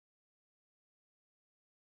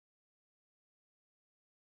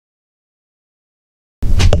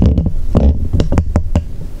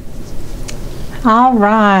All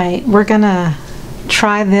right, we're gonna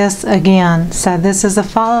try this again. So this is a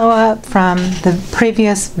follow-up from the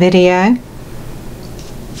previous video.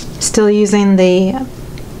 Still using the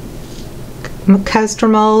coaster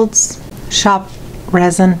molds, shop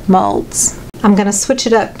resin molds. I'm gonna switch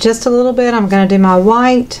it up just a little bit. I'm gonna do my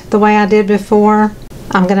white the way I did before.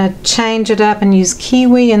 I'm gonna change it up and use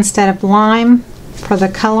kiwi instead of lime for the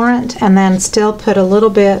colorant, and then still put a little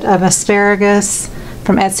bit of asparagus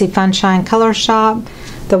from Etsy Funshine Color Shop.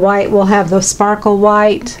 The white will have the sparkle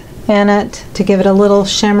white in it to give it a little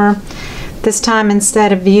shimmer. This time,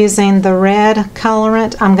 instead of using the red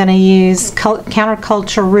colorant, I'm going to use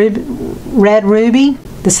Counterculture Red Ruby.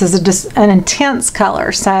 This is just an intense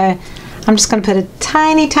color, so I'm just going to put a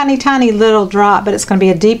tiny, tiny, tiny little drop, but it's going to be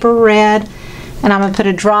a deeper red. And I'm going to put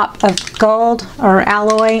a drop of gold or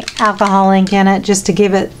alloy alcohol ink in it just to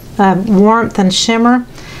give it warmth and shimmer.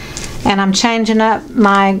 And I'm changing up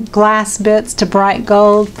my glass bits to bright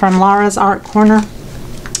gold from Laura's Art Corner.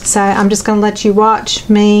 So I'm just going to let you watch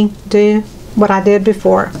me do what I did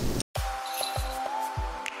before.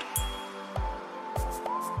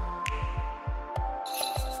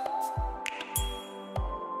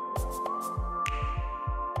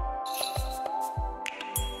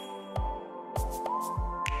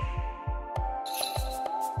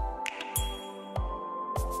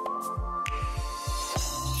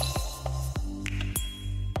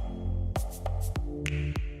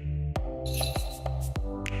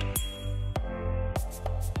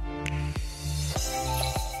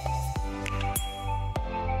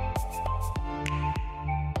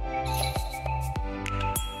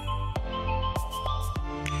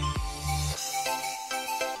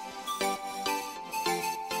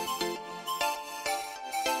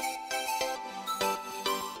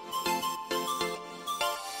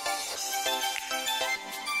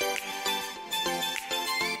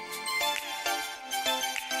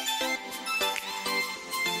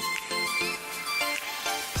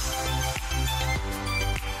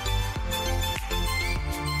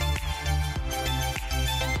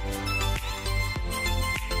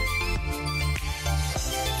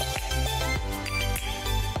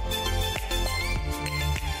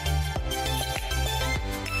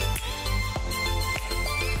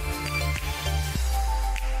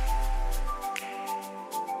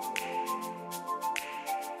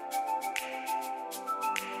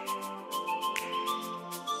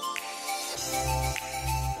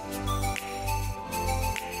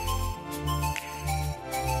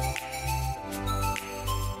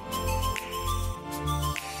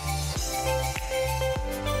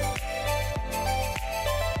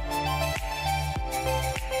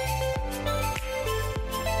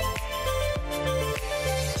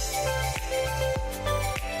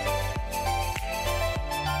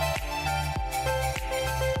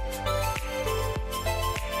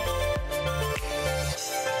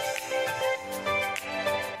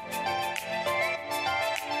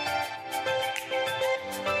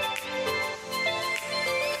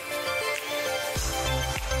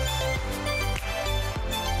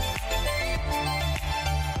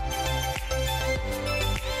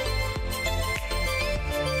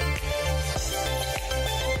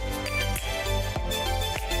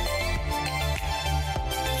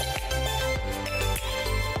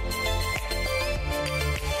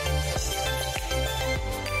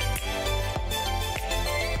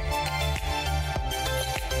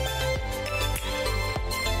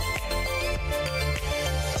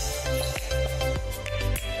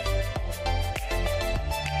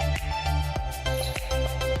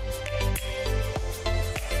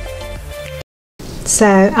 So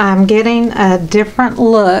I'm getting a different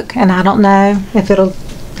look, and I don't know if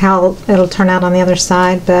how it'll turn out on the other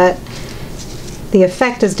side, but the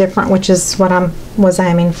effect is different, which is what I was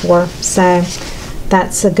aiming for. So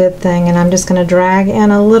that's a good thing, and I'm just going to drag in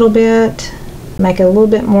a little bit, make it a little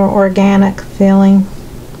bit more organic feeling.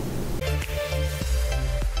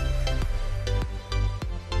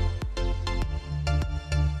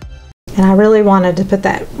 And I really wanted to put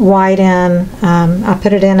that white in. I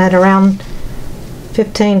put it in at around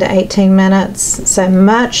 15 to 18 minutes, so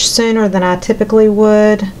much sooner than I typically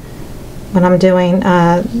would when I'm doing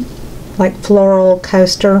like floral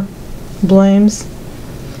coaster blooms.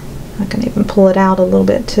 I can even pull it out a little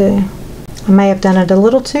bit too. I may have done it a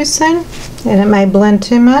little too soon and it may blend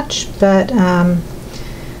too much, but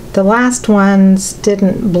the last ones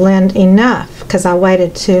didn't blend enough because I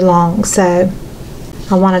waited too long, so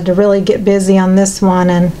I wanted to really get busy on this one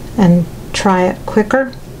and try it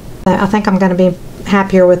quicker. I think I'm going to be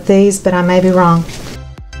happier with these, but I may be wrong.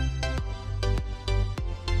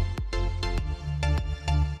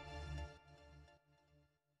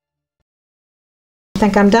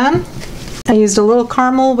 think I'm done. I used a little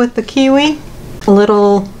caramel with the kiwi, a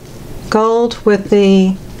little gold with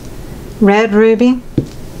the red ruby.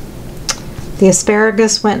 The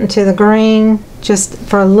asparagus went into the green just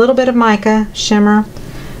for a little bit of mica shimmer.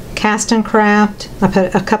 Cast and Craft, I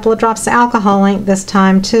put a couple of drops of alcohol ink this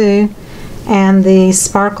time too, and the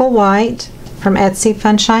sparkle white from Etsy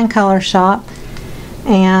Funshine Color Shop.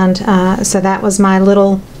 And so that was my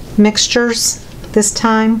little mixtures this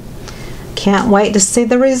time. Can't wait to see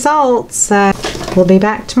the results. We'll be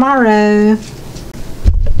back tomorrow.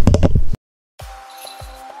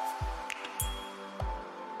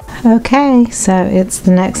 Okay, so it's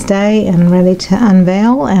the next day and ready to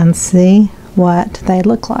unveil and see what they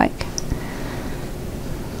look like.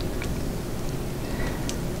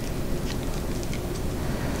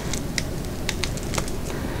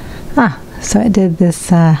 So it did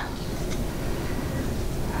this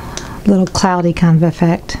little cloudy kind of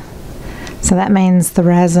effect. So that means the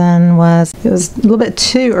resin was a little bit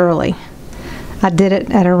too early. I did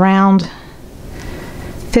it at around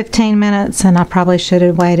 15 minutes, and I probably should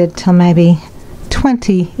have waited till maybe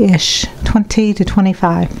 20-ish, 20 to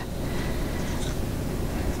 25.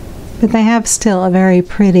 But they have still a very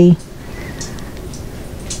pretty,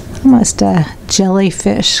 almost a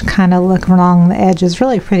jellyfish kind of look along the edges.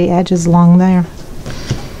 Really pretty edges along there.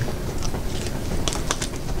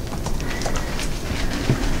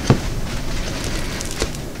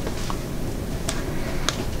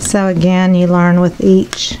 So again, you learn with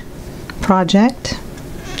each project.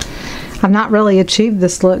 I've not really achieved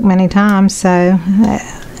this look many times, so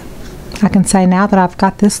I can say now that I've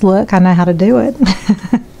got this look, I know how to do it.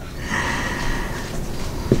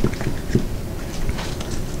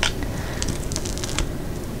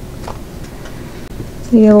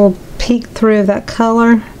 See a little peek through that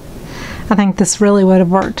color. I think this really would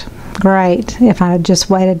have worked great if I had just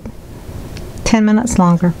waited 10 minutes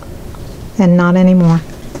longer and not anymore.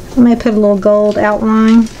 I may put a little gold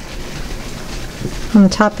outline on the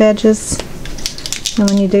top edges, and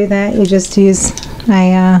when you do that you just use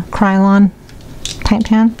a Krylon paint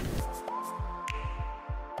pen.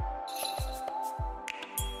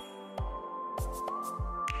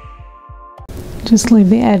 Just leave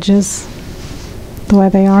the edges the way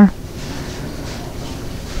they are.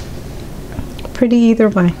 Pretty either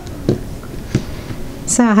way.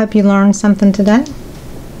 So I hope you learned something today.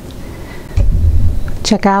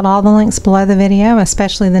 Check out all the links below the video,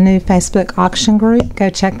 especially the new Facebook auction group. Go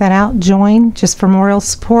check that out. Join just for moral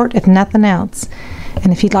support, if nothing else.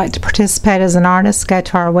 And if you'd like to participate as an artist, go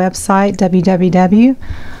to our website,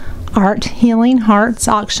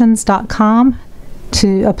 www.arthealingheartsauctions.com,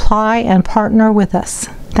 to apply and partner with us.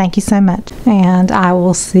 Thank you so much. And I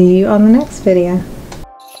will see you on the next video.